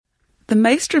the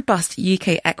most robust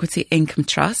UK equity income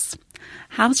trusts,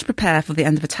 how to prepare for the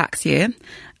end of a tax year,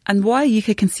 and why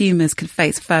UK consumers could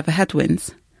face further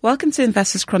headwinds. Welcome to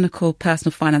Investors Chronicle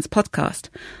Personal Finance Podcast.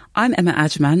 I'm Emma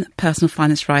Ajman, personal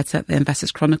finance writer at the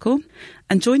Investors Chronicle,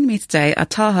 and joining me today are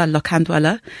Taha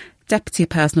Lokhandwala, Deputy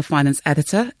Personal Finance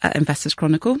Editor at Investors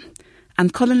Chronicle,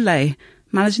 and Colin Lay,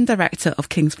 Managing Director of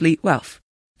Kingsfleet Wealth.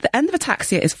 The end of a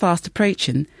tax year is fast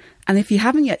approaching, and if you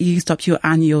haven't yet used up your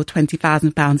annual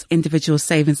 £20,000 individual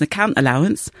savings account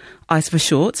allowance, ISA for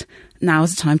short, now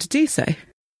is the time to do so.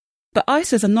 But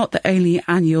ISAs are not the only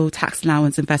annual tax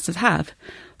allowance investors have.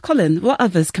 Colin, what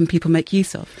others can people make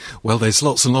use of? Well, there's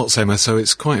lots and lots, Emma, so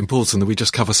it's quite important that we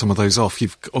just cover some of those off.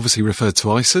 You've obviously referred to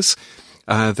ISAs.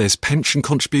 There's pension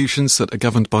contributions that are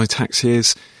governed by tax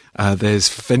years. There's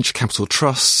venture capital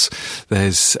trusts,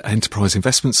 there's enterprise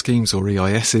investment schemes or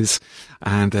EISs,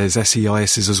 and there's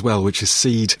SEISs as well, which is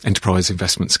seed enterprise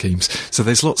investment schemes. So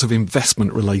there's lots of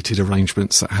investment related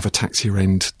arrangements that have a tax year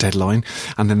end deadline.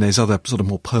 And then there's other sort of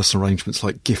more personal arrangements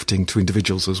like gifting to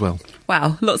individuals as well.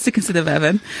 Wow, lots to consider there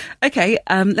then. Okay,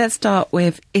 let's start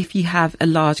with if you have a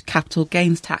large capital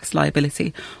gains tax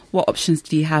liability. What options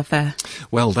do you have there?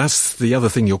 Well, that's the other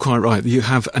thing. You're quite right. You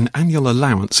have an annual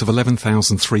allowance of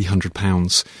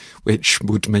 £11,300, which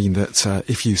would mean that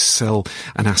if you sell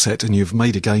an asset and you've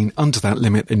made a gain under that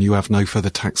limit, then you have no further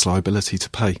tax liability to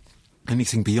pay.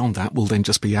 Anything beyond that will then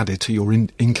just be added to your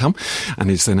income and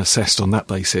is then assessed on that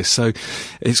basis. So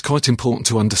it's quite important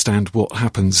to understand what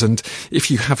happens. And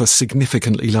if you have a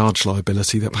significantly large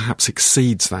liability that perhaps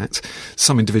exceeds that,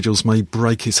 some individuals may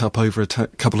break it up over a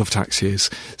couple of tax years.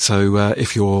 So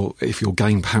if your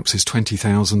gain perhaps is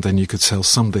 20,000, then you could sell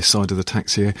some this side of the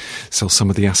tax year, sell some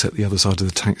of the asset the other side of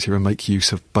the tax year, and make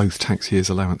use of both tax years'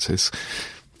 allowances.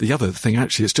 The other thing,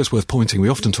 actually, it's just worth pointing, we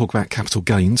often talk about capital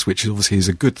gains, which obviously is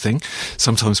a good thing.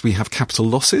 Sometimes we have capital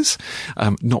losses,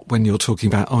 not when you're talking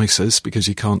about ISAs, because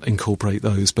you can't incorporate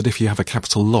those. But if you have a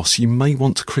capital loss, you may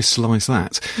want to crystallise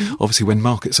that. Mm-hmm. Obviously, when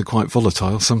markets are quite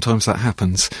volatile, sometimes that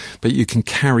happens. But you can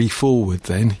carry forward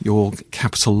then your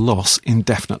capital loss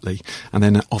indefinitely and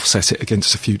then offset it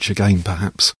against a future gain,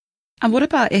 perhaps. And what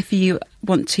about if you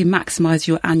want to maximise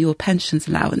your annual pensions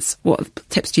allowance? What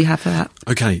tips do you have for that?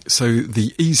 Okay, so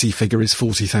the easy figure is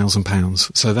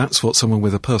 £40,000. So that's what someone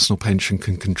with a personal pension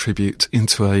can contribute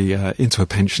into a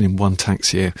pension in one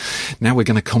tax year. Now we're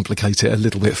going to complicate it a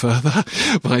little bit further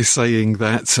by saying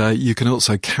that you can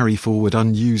also carry forward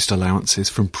unused allowances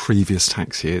from previous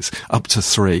tax years, up to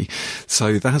 3.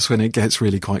 So that's when it gets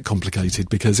really quite complicated,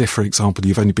 because if, for example,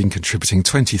 you've only been contributing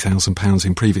 £20,000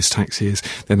 in previous tax years,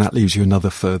 then that leaves you another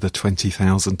further 20,000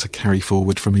 to carry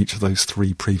forward from each of those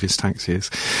 3 previous tax years.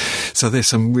 So there's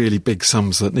some really big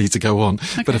sums that need to go on.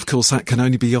 Okay. But of course that can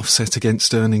only be offset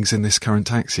against earnings in this current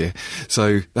tax year.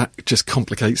 So that just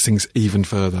complicates things even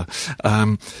further.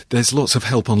 There's lots of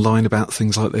help online about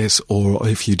things like this, or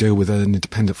if you deal with an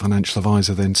independent financial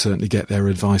advisor, then certainly get their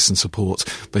advice and support.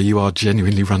 But you are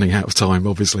genuinely running out of time,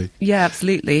 obviously. Yeah,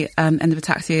 absolutely. End of a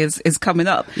tax year is coming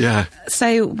up. Yeah.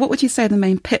 So what would you say are the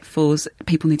main pitfalls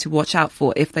people need to watch out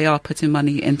for if they are putting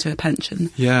money into a pension?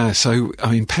 Yeah, so,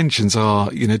 I mean, pensions are,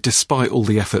 despite all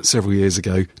the effort several years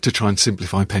ago to try and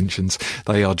simplify pensions,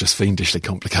 they are just fiendishly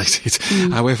complicated.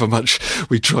 However much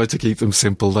we try to keep them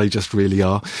simple, they just really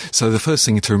are. So the first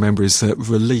thing to remember is that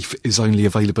relief is only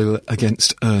available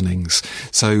against earnings.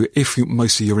 So if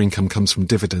most of your income comes from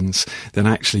dividends, then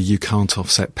actually you can't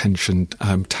offset pension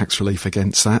tax relief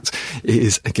against that. It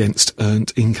is against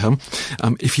earned income.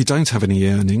 If you don't have any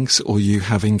earnings, or you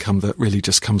have income that really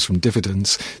just comes from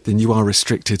dividends, then you are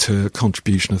restricted to a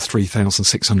contribution of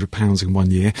 £3,600 in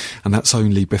 1 year, and that's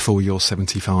only before you're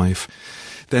 75.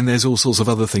 Then there's all sorts of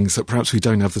other things that perhaps we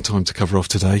don't have the time to cover off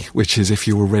today, which is if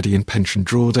you're already in pension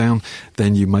drawdown,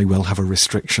 then you may well have a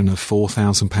restriction of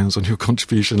 £4,000 on your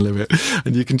contribution limit.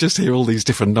 And you can just hear all these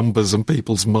different numbers and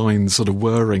people's minds sort of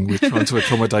whirring with trying to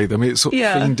accommodate them. It's sort of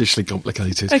fiendishly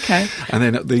complicated. Okay. And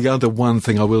then the other one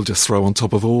thing I will just throw on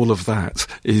top of all of that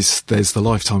is there's the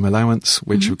lifetime allowance,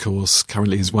 which of course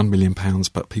currently is £1 million,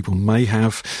 but people may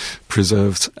have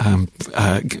preserved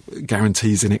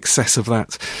guarantees in excess of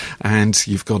that. And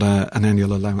you've got an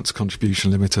annual allowance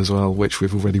contribution limit as well, which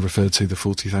we've already referred to, the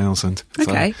 40,000.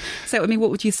 Okay. So, I mean,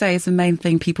 what would you say is the main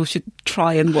thing people should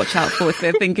try and watch out for if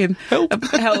they're thinking help?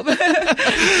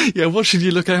 Yeah, what should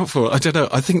you look out for? I don't know.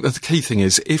 I think that the key thing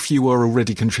is if you are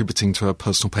already contributing to a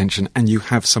personal pension and you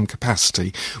have some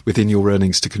capacity within your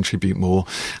earnings to contribute more,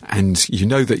 and you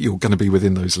know that you're going to be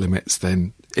within those limits,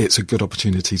 then it's a good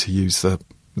opportunity to use the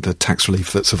the tax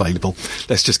relief that's available.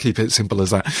 Let's just keep it simple as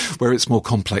that. Where it's more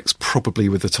complex, probably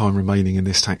with the time remaining in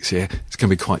this tax year, it's going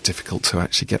to be quite difficult to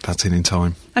actually get that in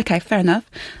time. Okay, fair enough.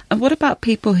 And what about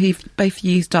people who've both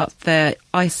used up their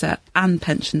ISA and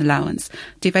pension allowance?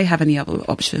 Do they have any other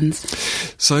options?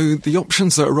 So the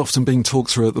options that are often being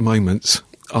talked through at the moment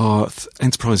are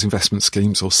enterprise investment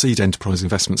schemes or seed enterprise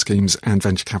investment schemes and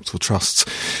venture capital trusts.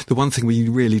 The one thing we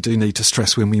really do need to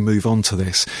stress when we move on to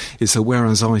this is that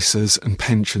whereas ISAs and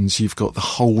pensions, you've got the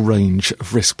whole range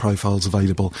of risk profiles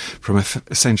available, from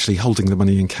essentially holding the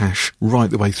money in cash right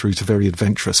the way through to very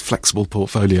adventurous, flexible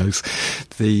portfolios.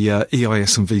 The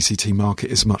EIS and VCT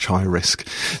market is much higher risk.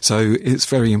 So it's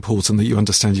very important that you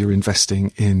understand you're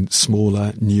investing in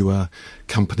smaller, newer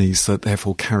companies that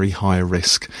therefore carry higher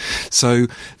risk. So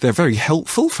they're very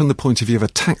helpful from the point of view of a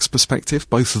tax perspective.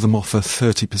 Both of them offer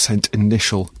 30%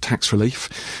 initial tax relief,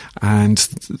 and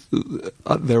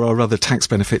there are other tax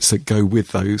benefits that go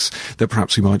with those that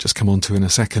perhaps we might just come on to in a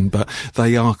second, but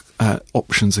they are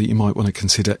options that you might want to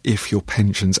consider if your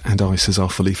pensions and ISAs are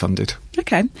fully funded.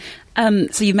 Okay.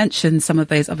 So you mentioned some of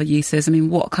those other uses. I mean,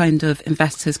 what kind of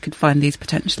investors could find these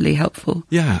potentially helpful?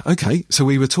 Yeah, okay. So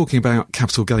we were talking about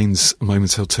capital gains a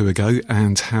moment or two ago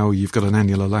and how you've got an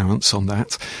annual allowance on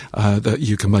that that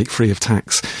you can make free of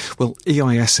tax. Well,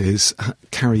 EISs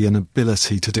carry an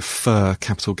ability to defer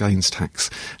capital gains tax,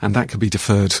 and that could be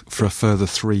deferred for a further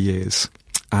 3 years.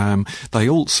 They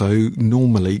also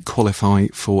normally qualify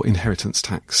for inheritance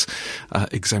tax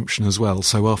exemption as well.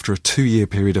 So after a 2-year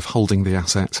period of holding the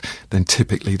asset, then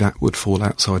typically that would fall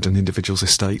outside an individual's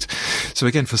estate. So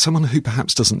again, for someone who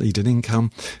perhaps doesn't need an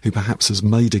income, who perhaps has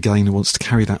made a gain and wants to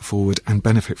carry that forward and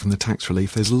benefit from the tax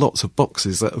relief, there's lots of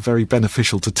boxes that are very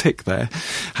beneficial to tick there.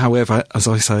 However, as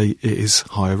I say, it is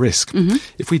higher risk. Mm-hmm.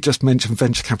 If we just mention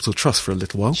venture capital trust for a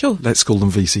little while, sure. Let's call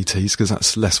them VCTs because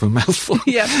that's less of a mouthful.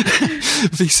 Yeah.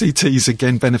 VCTs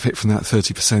again benefit from that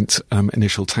 30%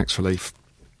 initial tax relief.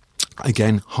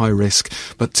 Again, high risk,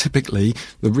 but typically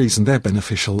the reason they're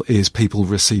beneficial is people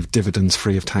receive dividends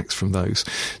free of tax from those.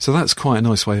 So that's quite a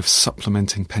nice way of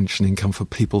supplementing pension income for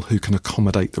people who can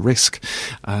accommodate the risk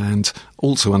and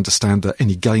also understand that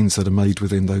any gains that are made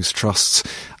within those trusts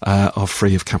are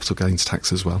free of capital gains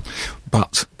tax as well.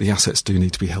 But the assets do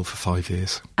need to be held for 5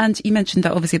 years. And you mentioned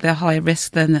that obviously they're higher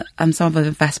risk than some other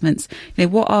investments. You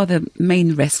know, what are the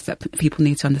main risks that people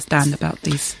need to understand about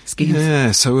these schemes?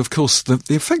 Yeah, so of course,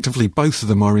 effectively both of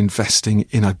them are investing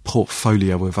in a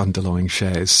portfolio of underlying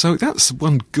shares. So that's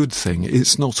one good thing.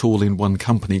 It's not all in one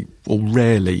company, or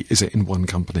rarely is it in one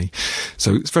company.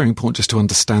 So it's very important just to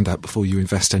understand that before you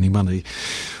invest any money.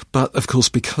 But, of course,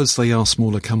 because they are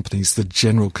smaller companies, the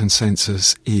general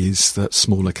consensus is that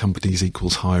smaller companies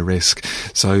equals high risk.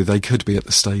 So they could be at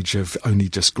the stage of only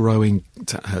just growing,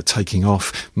 taking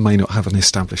off, may not have an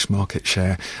established market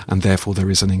share, and therefore there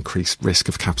is an increased risk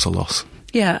of capital loss.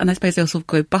 Yeah, and I suppose they also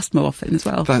go bust more often as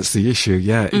well. That's the issue,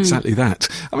 yeah, exactly that.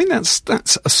 I mean, that's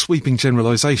a sweeping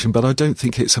generalisation, but I don't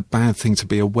think it's a bad thing to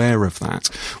be aware of that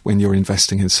when you're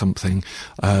investing in something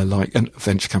like a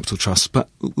venture capital trust. But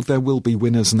there will be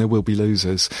winners and there will be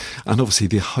losers. And obviously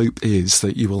the hope is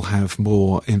that you will have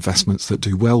more investments that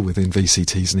do well within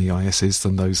VCTs and EISs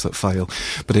than those that fail.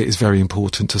 But it is very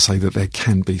important to say that there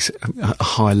can be a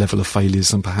higher level of failures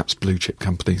than perhaps blue chip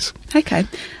companies. Okay.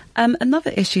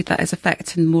 Another issue that is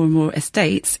affecting more and more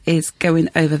estates is going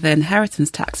over the inheritance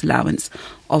tax allowance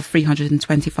of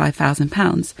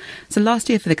 £325,000. So last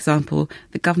year, for example,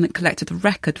 the government collected a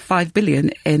record £5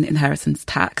 billion in inheritance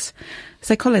tax.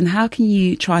 So, Colin, how can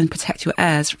you try and protect your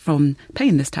heirs from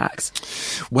paying this tax?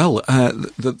 Well,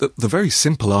 the very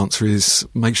simple answer is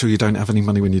make sure you don't have any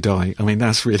money when you die. I mean,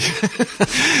 that's really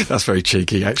that's very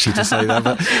cheeky, actually, to say that.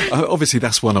 But obviously,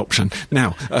 that's one option.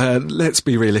 Now, let's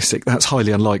be realistic. That's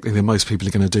highly unlikely that most people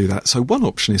are going to do that. So one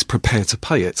option is prepare to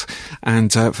pay it. And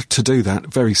to do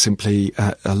that, very simply,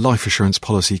 a life assurance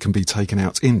policy can be taken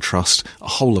out in trust, a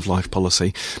whole of life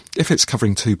policy. If it's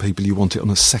covering 2 people, you want it on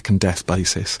a second death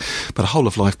basis. But a whole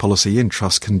of life policy in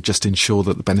trust can just ensure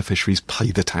that the beneficiaries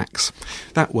pay the tax.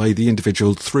 That way, the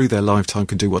individual, through their lifetime,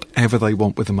 can do whatever they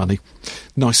want with the money.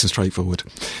 Nice and straightforward.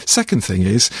 Second thing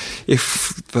is,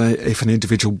 if an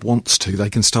individual wants to, they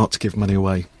can start to give money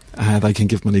away. They can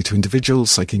give money to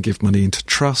individuals, they can give money into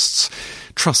trusts.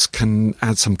 Trusts can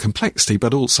add some complexity,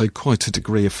 but also quite a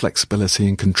degree of flexibility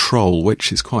and control,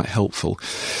 which is quite helpful.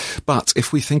 But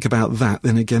if we think about that,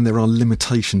 then again, there are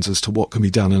limitations as to what can be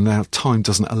done, and our time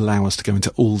doesn't allow us to go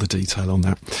into all the detail on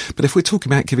that. But if we're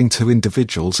talking about giving to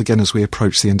individuals, again, as we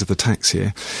approach the end of the tax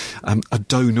year, a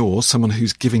donor, someone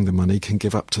who's giving the money, can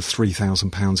give up to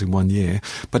 £3,000 in 1 year.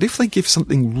 But if they give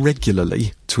something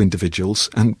regularly to individuals,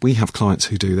 and we have clients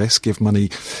who do this, give money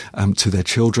to their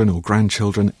children or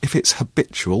grandchildren, if it's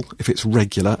habitual, if it's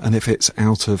regular, and if it's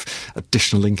out of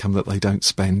additional income that they don't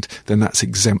spend, then that's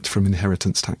exempt from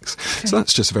inheritance tax. Okay. So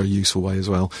that's just a very useful way as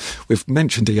well. We've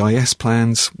mentioned EIS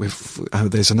plans.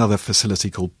 There's another facility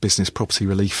called business property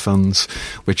relief funds,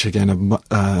 which again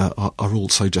are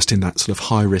also just in that sort of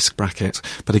high risk bracket.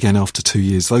 But again, after 2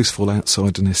 years, those fall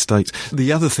outside an estate.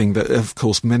 The other thing that, of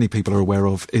course, many people are aware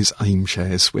of is AIM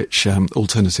shares, which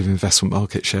alternative investment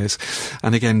market shares.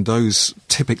 And again, those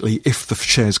typically, if the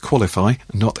shares qualify,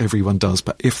 not everyone does,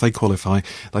 but if they qualify,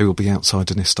 they will be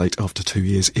outside an estate after 2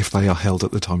 years if they are held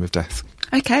at the time of death.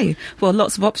 Okay, well,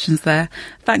 lots of options there.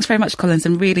 Thanks very much, Colin,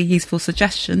 and really useful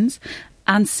suggestions.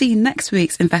 And see next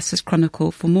week's Investors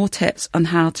Chronicle for more tips on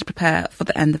how to prepare for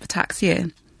the end of the tax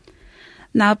year.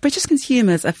 Now, British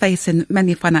consumers are facing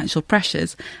many financial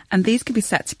pressures, and these could be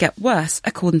set to get worse,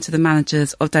 according to the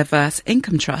managers of diverse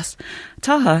income trusts.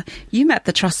 Taha, you met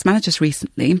the trust managers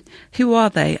recently. Who are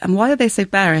they, and why are they so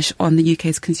bearish on the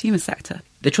UK's consumer sector?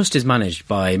 The trust is managed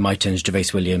by Mytons,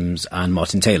 Gervais Williams and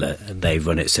Martin Taylor, and they've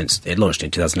run it since it launched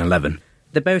in 2011.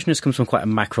 The bearishness comes from quite a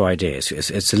macro idea.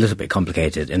 It's a little bit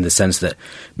complicated in the sense that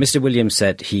Mr. Williams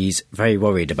said he's very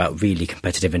worried about really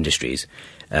competitive industries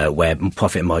where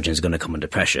profit margins are going to come under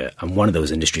pressure, and one of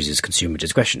those industries is consumer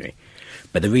discretionary.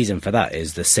 But the reason for that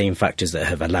is the same factors that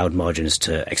have allowed margins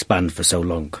to expand for so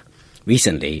long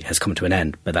recently has come to an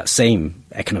end, but that same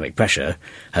economic pressure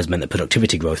has meant that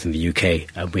productivity growth in the UK,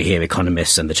 and we hear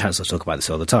economists and the Chancellor talk about this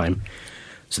all the time.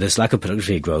 So this lack of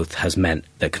productivity growth has meant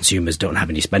that consumers don't have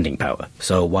any spending power.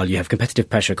 So while you have competitive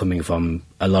pressure coming from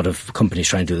a lot of companies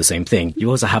trying to do the same thing, you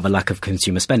also have a lack of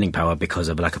consumer spending power because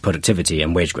of a lack of productivity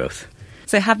and wage growth.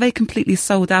 So have they completely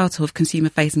sold out of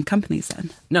consumer-facing companies then?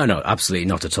 No, absolutely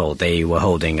not at all. They were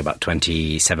holding about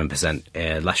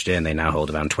 27% last year, and they now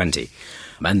hold around 20%.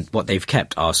 And what they've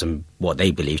kept are some what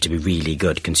they believe to be really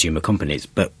good consumer companies,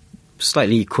 but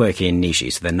slightly quirky and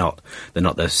niche, so they're not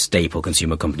the staple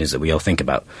consumer companies that we all think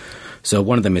about. So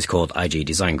one of them is called IG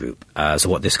Design Group. So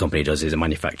what this company does is it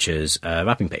manufactures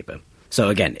wrapping paper. So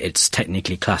again, it's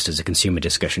technically classed as a consumer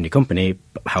discretionary company.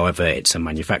 However, it's a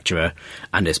manufacturer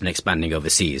and it's been expanding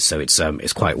overseas. So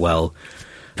it's quite well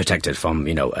protected from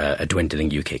a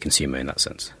dwindling UK consumer in that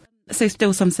sense. So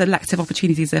still some selective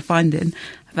opportunities they're finding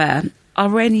there. Are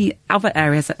there any other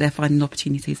areas that they're finding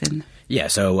opportunities in? Yeah,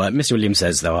 so Mr. Williams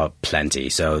says there are plenty.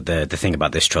 So the thing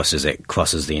about this trust is it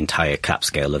crosses the entire cap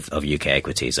scale of UK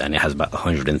equities, and it has about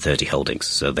 130 holdings.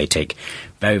 So they take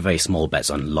very, very small bets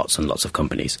on lots and lots of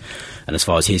companies. And as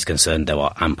far as he's concerned, there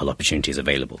are ample opportunities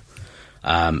available.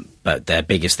 But their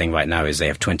biggest thing right now is they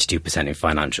have 22% in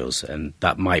financials, and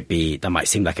that might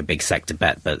seem like a big sector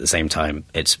bet, but at the same time,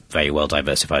 it's very well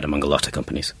diversified among a lot of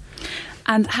companies.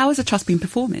 And how has the trust been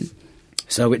performing?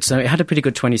 So it had a pretty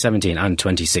good 2017 and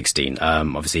 2016.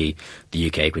 Obviously, the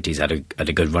UK equities had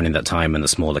a good run in that time, and the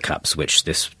smaller caps, which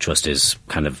this trust is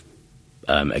kind of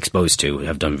exposed to,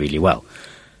 have done really well.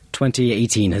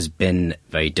 2018 has been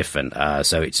very different.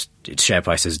 So its share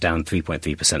price is down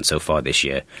 3.3% so far this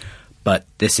year. But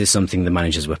this is something the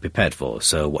managers were prepared for.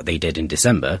 So what they did in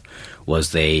December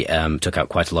was they took out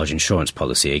quite a large insurance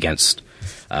policy against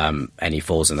any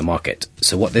falls in the market.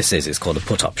 So what this is called a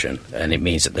put option, and it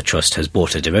means that the trust has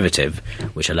bought a derivative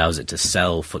which allows it to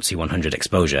sell FTSE 100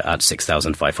 exposure at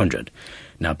 6,500.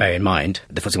 Now, bear in mind,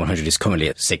 the FTSE 100 is currently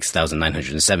at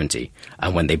 6,970,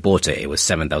 and when they bought it, it was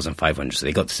 7,500. So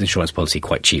they got this insurance policy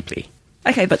quite cheaply.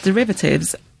 Okay, but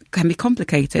derivatives can be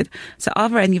complicated. So are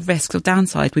there any risks or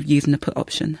downside with using a put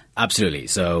option? Absolutely.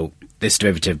 So this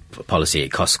derivative policy,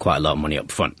 it costs quite a lot of money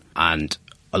up front. And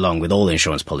along with all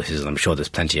insurance policies, and I'm sure there's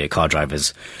plenty of car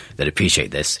drivers that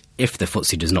appreciate this, if the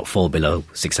FTSE does not fall below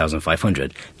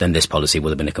 6,500, then this policy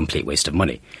will have been a complete waste of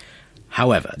money.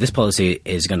 However, this policy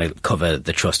is going to cover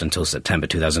the trust until September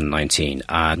 2019.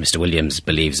 And Mr. Williams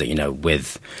believes that,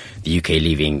 with the UK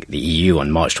leaving the EU on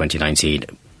March 2019,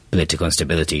 political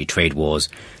instability, trade wars,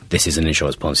 this is an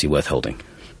insurance policy worth holding.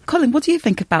 Colin, what do you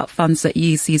think about funds that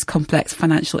use these complex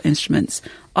financial instruments?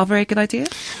 Are they a good idea?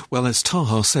 Well, as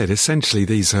Taha said, essentially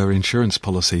these are insurance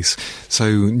policies.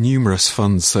 So numerous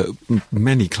funds that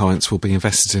many clients will be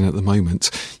invested in at the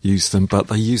moment use them, but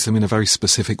they use them in a very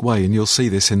specific way. And you'll see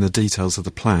this in the details of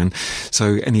the plan.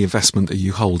 So any investment that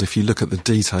you hold, if you look at the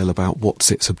detail about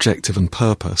what's its objective and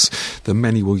purpose, then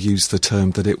many will use the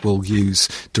term that it will use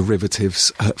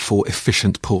derivatives for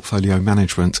efficient portfolio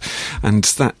management. And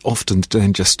that often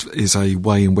then just is a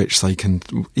way in which they can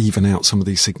even out some of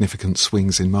these significant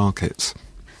swings in markets.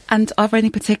 And are there any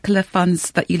particular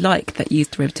funds that you like that use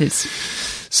derivatives?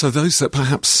 So those that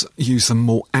perhaps use them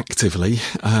more actively,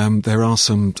 there are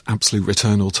some absolute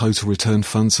return or total return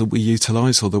funds that we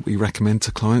utilise or that we recommend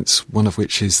to clients, one of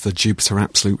which is the Jupiter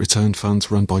Absolute Return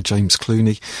Fund run by James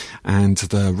Clooney and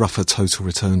the Ruffer Total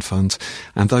Return Fund.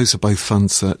 And those are both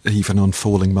funds that even on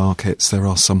falling markets, there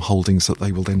are some holdings that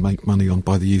they will then make money on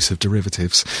by the use of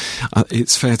derivatives.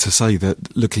 It's fair to say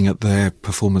that looking at their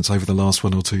performance over the last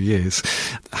 1 or 2 years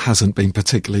hasn't been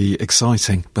particularly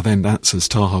exciting. But then that's, as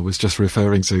Taha was just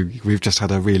referring to, we've just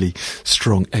had a really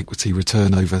strong equity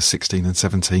return over 16 and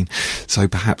 17. So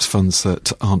perhaps funds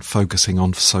that aren't focusing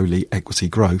on solely equity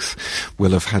growth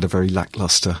will have had a very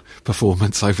lacklustre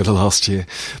performance over the last year,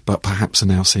 but perhaps are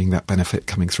now seeing that benefit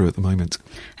coming through at the moment.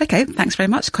 Okay, thanks very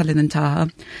much, Colin and Taha.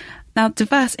 Now,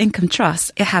 Diverse Income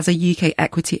Trust, it has a UK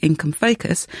equity income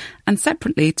focus, and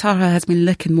separately, Taha has been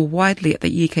looking more widely at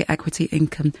the UK equity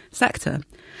income sector.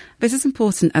 This is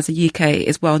important as the UK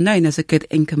is well known as a good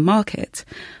income market.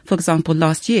 For example,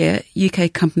 last year,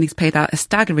 UK companies paid out a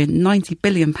staggering £90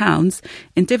 billion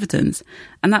in dividends,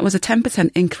 and that was a 10%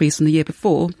 increase from the year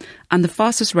before and the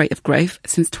fastest rate of growth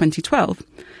since 2012.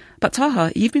 But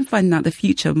Taha, you've been finding out the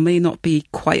future may not be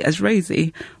quite as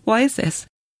rosy. Why is this?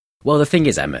 Well, the thing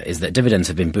is, Emma, is that dividends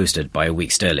have been boosted by a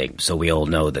weak sterling. So we all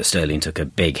know that sterling took a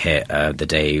big hit the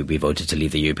day we voted to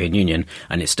leave the European Union,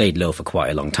 and it stayed low for quite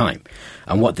a long time.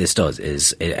 And what this does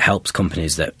is it helps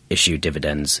companies that issue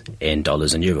dividends in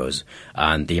dollars and euros.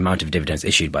 And the amount of dividends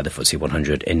issued by the FTSE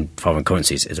 100 in foreign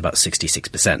currencies is about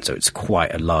 66%. So it's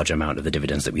quite a large amount of the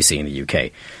dividends that we see in the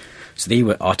UK. So they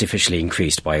were artificially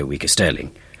increased by a weaker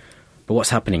sterling. But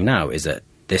what's happening now is that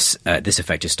this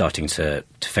effect is starting to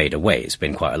fade away. It's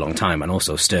been quite a long time, and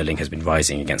also sterling has been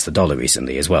rising against the dollar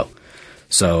recently as well.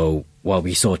 So while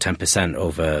we saw 10%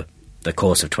 over the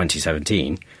course of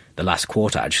 2017, the last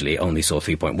quarter actually only saw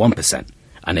 3.1%.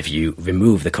 And if you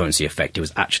remove the currency effect, it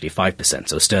was actually 5%.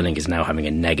 So sterling is now having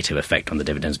a negative effect on the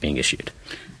dividends being issued.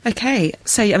 Okay,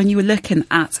 so I mean, you were looking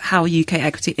at how UK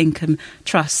equity income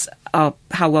trusts are,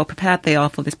 how well prepared they are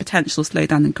for this potential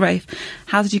slowdown in growth.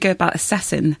 How did you go about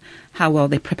assessing how well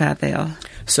they prepared they are?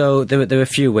 So there are a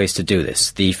few ways to do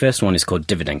this. The first one is called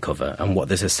dividend cover, and what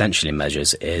this essentially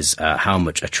measures is how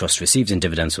much a trust receives in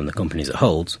dividends from the companies it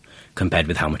holds compared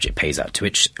with how much it pays out to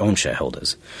its own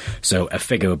shareholders. So a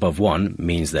figure above 1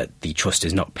 means that the trust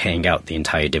is not paying out the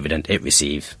entire dividend it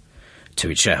receives to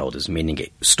its shareholders, meaning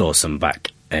it stores some back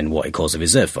in what it calls a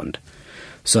reserve fund.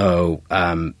 So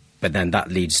but then that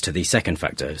leads to the second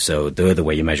factor. So the other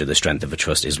way you measure the strength of a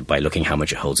trust is by looking how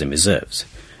much it holds in reserves.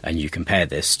 And you compare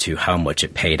this to how much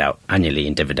it paid out annually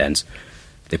in dividends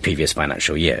the previous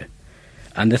financial year.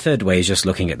 And the third way is just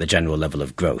looking at the general level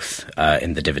of growth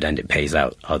in the dividend it pays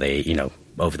out. Are they,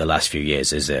 over the last few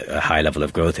years, is it a high level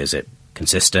of growth? Is it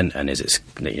consistent? And is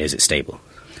it stable?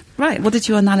 Right. What did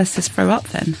your analysis throw up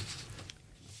then?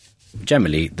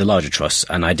 Generally, the larger trusts,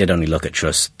 and I did only look at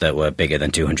trusts that were bigger than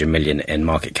 200 million in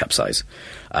market cap size,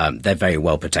 they're very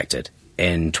well protected.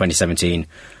 In 2017,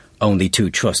 only 2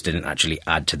 trusts didn't actually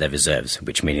add to their reserves,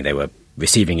 which meaning they were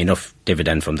receiving enough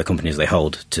dividend from the companies they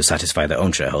hold to satisfy their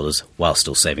own shareholders while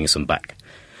still saving some back.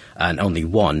 And only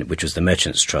one, which was the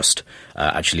Merchants Trust,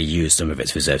 actually used some of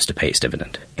its reserves to pay its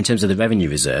dividend. In terms of the revenue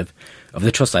reserve, of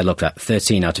the trusts I looked at,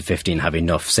 13 out of 15 have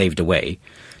enough saved away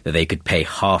that they could pay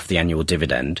half the annual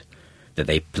dividend that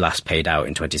they last paid out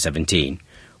in 2017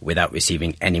 without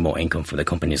receiving any more income from the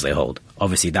companies they hold.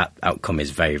 Obviously, that outcome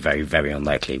is very, very, very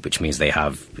unlikely, which means they're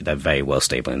very well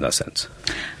stable in that sense.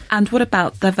 And what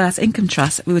about Diverse Income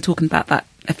Trust? We were talking about that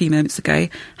a few moments ago.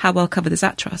 How well covered is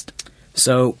that trust?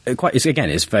 So,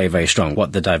 it's very, very strong.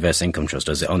 What the Diverse Income Trust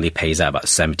does, it only pays out about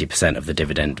 70% of the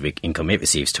dividend income it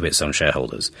receives to its own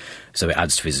shareholders. So it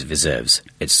adds to its reserves.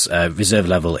 Its reserve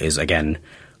level is, again,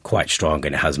 quite strong,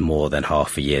 and it has more than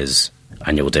half a year's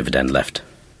annual dividend left.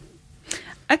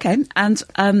 Okay, and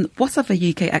what other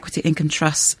UK equity income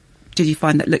trusts did you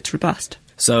find that looked robust?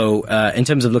 So in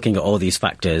terms of looking at all these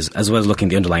factors, as well as looking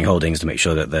at the underlying holdings to make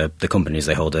sure that the companies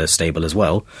they hold are stable as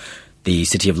well, the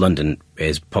City of London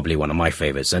is probably one of my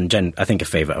favourites, and I think a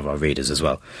favourite of our readers as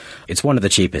well. It's one of the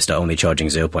cheapest at only charging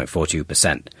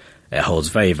 0.42%. It holds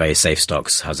very, very safe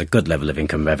stocks, has a good level of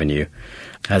income revenue,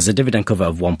 has a dividend cover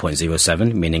of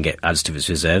 1.07, meaning it adds to its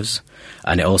reserves,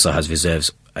 and it also has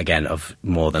reserves, again, of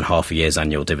more than half a year's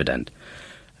annual dividend.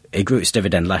 It grew its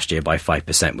dividend last year by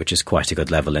 5%, which is quite a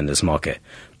good level in this market.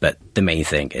 But the main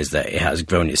thing is that it has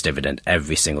grown its dividend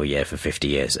every single year for 50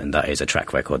 years, and that is a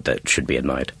track record that should be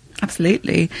admired.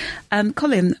 Absolutely.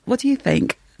 Colin, what do you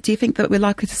think? Do you think that we're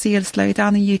likely to see a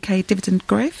slowdown in UK dividend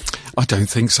growth? I don't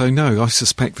think so, no. I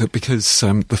suspect that because the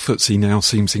FTSE now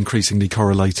seems increasingly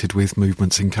correlated with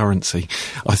movements in currency,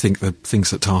 I think the things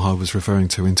that Taha was referring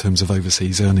to in terms of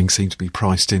overseas earnings seem to be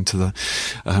priced into the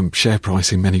share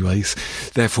price in many ways.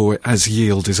 Therefore, as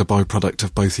yield is a byproduct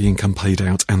of both the income paid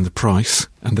out and the price,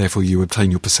 and therefore you obtain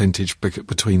your percentage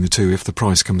between the two. If the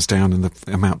price comes down and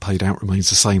the amount paid out remains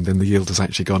the same, then the yield has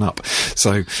actually gone up.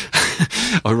 So,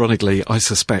 ironically, I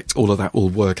suspect all of that will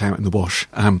work out in the wash.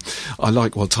 I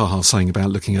like what Taha's saying about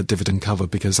looking at dividend cover,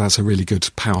 because that's a really good,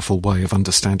 powerful way of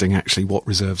understanding actually what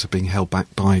reserves are being held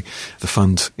back by the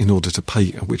fund in order to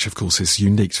pay, which of course is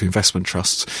unique to investment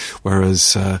trusts,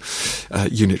 whereas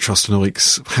unit trust and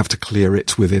OICs have to clear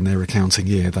it within their accounting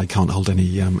year. They can't hold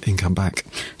any income back.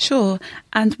 Sure.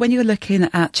 And when you're looking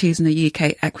at choosing a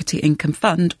UK equity income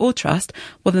fund or trust,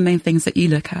 what are the main things that you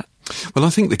look at? Well, I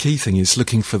think the key thing is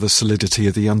looking for the solidity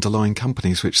of the underlying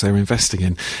companies which they're investing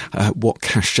in. What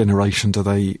cash generation do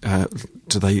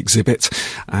they exhibit,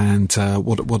 and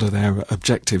what are their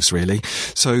objectives really?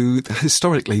 So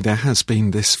historically, there has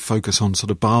been this focus on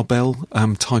sort of barbell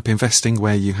type investing,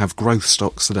 where you have growth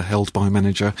stocks that are held by a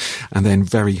manager, and then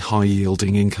very high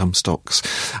yielding income stocks,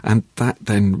 and that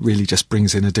then really just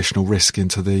brings in additional risk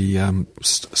into the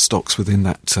stocks within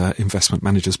that investment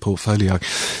manager's portfolio.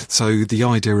 So the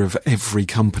idea of every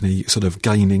company sort of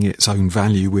gaining its own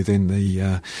value within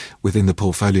the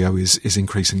portfolio is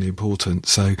increasingly important.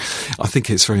 So I think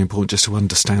it's very important just to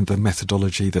understand the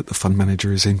methodology that the fund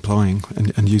manager is employing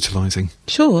and utilising.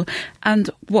 Sure. And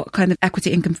what kind of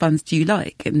equity income funds do you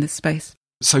like in this space?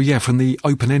 So yeah, from the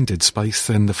open-ended space,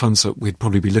 then the funds that we'd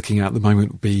probably be looking at the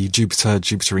moment would be Jupiter.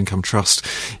 Jupiter Income Trust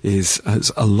is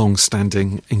a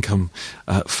long-standing income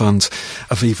fund.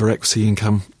 Aviva Equity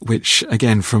Income, which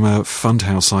again, from a fund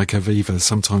house like Aviva,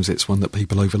 sometimes it's one that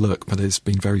people overlook, but it's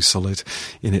been very solid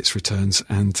in its returns.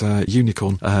 And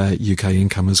Unicorn UK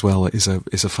Income as well is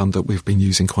a fund that we've been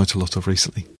using quite a lot of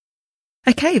recently.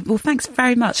 Okay, well, thanks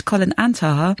very much, Colin and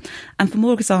Taha. And for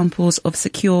more examples of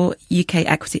secure UK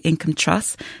equity income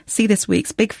trusts, see this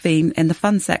week's big theme in the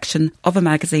fund section of a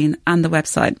magazine and the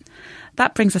website.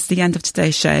 That brings us to the end of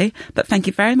today's show, but thank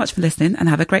you very much for listening and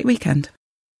have a great weekend.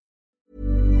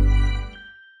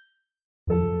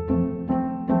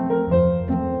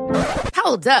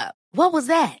 Hold up. What was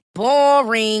that?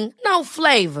 Boring. No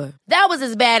flavor. That was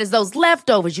as bad as those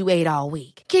leftovers you ate all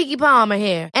week. Keke Palmer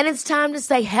here. And it's time to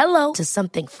say hello to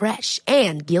something fresh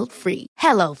and guilt-free.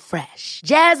 HelloFresh.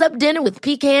 Jazz up dinner with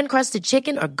pecan-crusted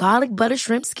chicken or garlic butter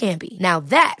shrimp scampi. Now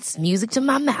that's music to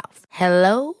my mouth.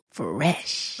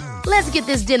 HelloFresh. Let's get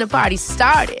this dinner party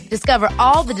started. Discover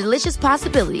all the delicious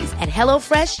possibilities at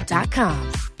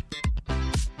HelloFresh.com.